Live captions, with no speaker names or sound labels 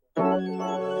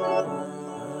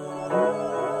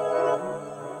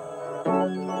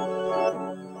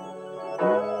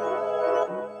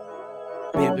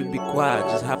Baby, be quiet,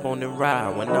 just hop on and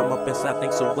ride. When I'm up inside,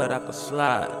 think so wet I can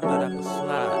slide.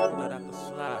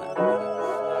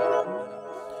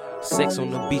 Sex on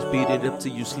the beach, beat it up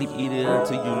till you sleep, eat it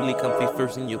until you leak. I'm feet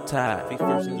first in your tide, feet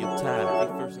first in your tide,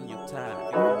 feet first in your tide,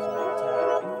 feet first in your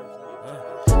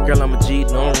tide. Girl, I'm a G,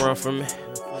 don't run from me.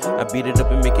 I beat it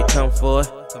up and make it come for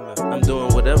it. I'm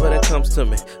doing whatever that comes to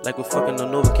me. Like we're fucking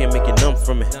on over, can't make it numb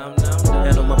from me.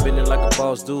 Handle my business like a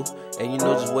boss do. And you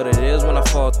know just what it is when I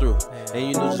fall through. And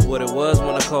you know just what it was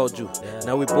when I called you.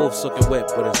 Now we both soaking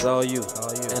wet, but it's all you.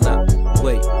 And I,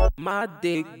 wait, my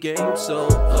dick game so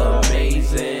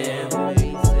amazing.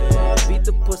 Beat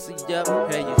the pussy up,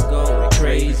 hey, you going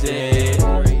crazy.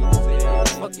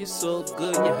 Fuck you so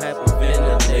good, you're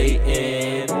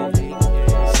hyperventilating.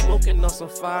 Smoking on some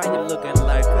fire, you're looking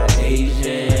like an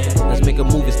Asian. Let's make a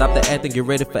movie, stop the acting, get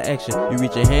ready for action. You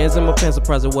reach your hands in my pants,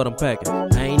 surprised at what I'm packing.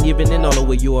 I ain't even in all the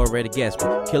way, you already gasping.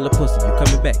 Killer pussy, you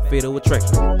coming back, fatal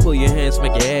attraction. Pull your hands,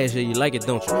 make your ass, yeah, you like it,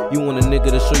 don't you? You want a nigga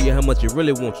to show you how much you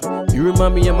really want you. You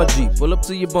remind me of my Jeep, pull up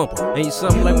to your bumper. And you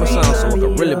something like my sound, so I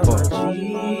can really bump.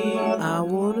 I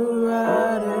wanna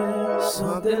ride it,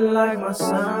 something like my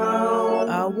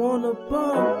sound. I wanna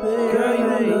bump it, girl,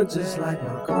 you look just like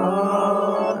my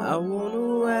car. I wanna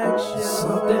action,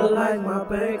 something like my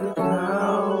bank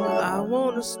account. I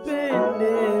wanna spend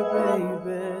it,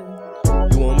 baby.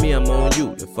 You want me, I'm on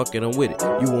you, then fuck it, I'm with it.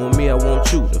 You want me, I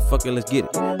want you, then fuck it, let's get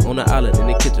it. On the island, in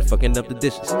the kitchen, fucking up the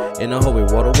dishes. In the hallway,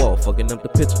 wall to wall, fucking up the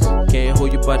pictures. Can't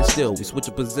hold your body still, we switch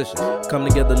your positions. Come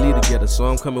together, lead together, so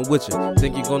I'm coming with you.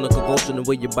 Think you're gonna convulsion the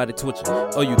way your body twitching.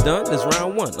 Oh, you done? This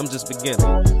round one, I'm just beginning.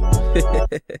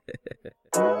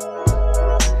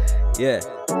 Yeah.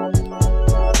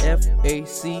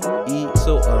 F.A.C.E,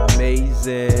 so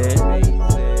amazing.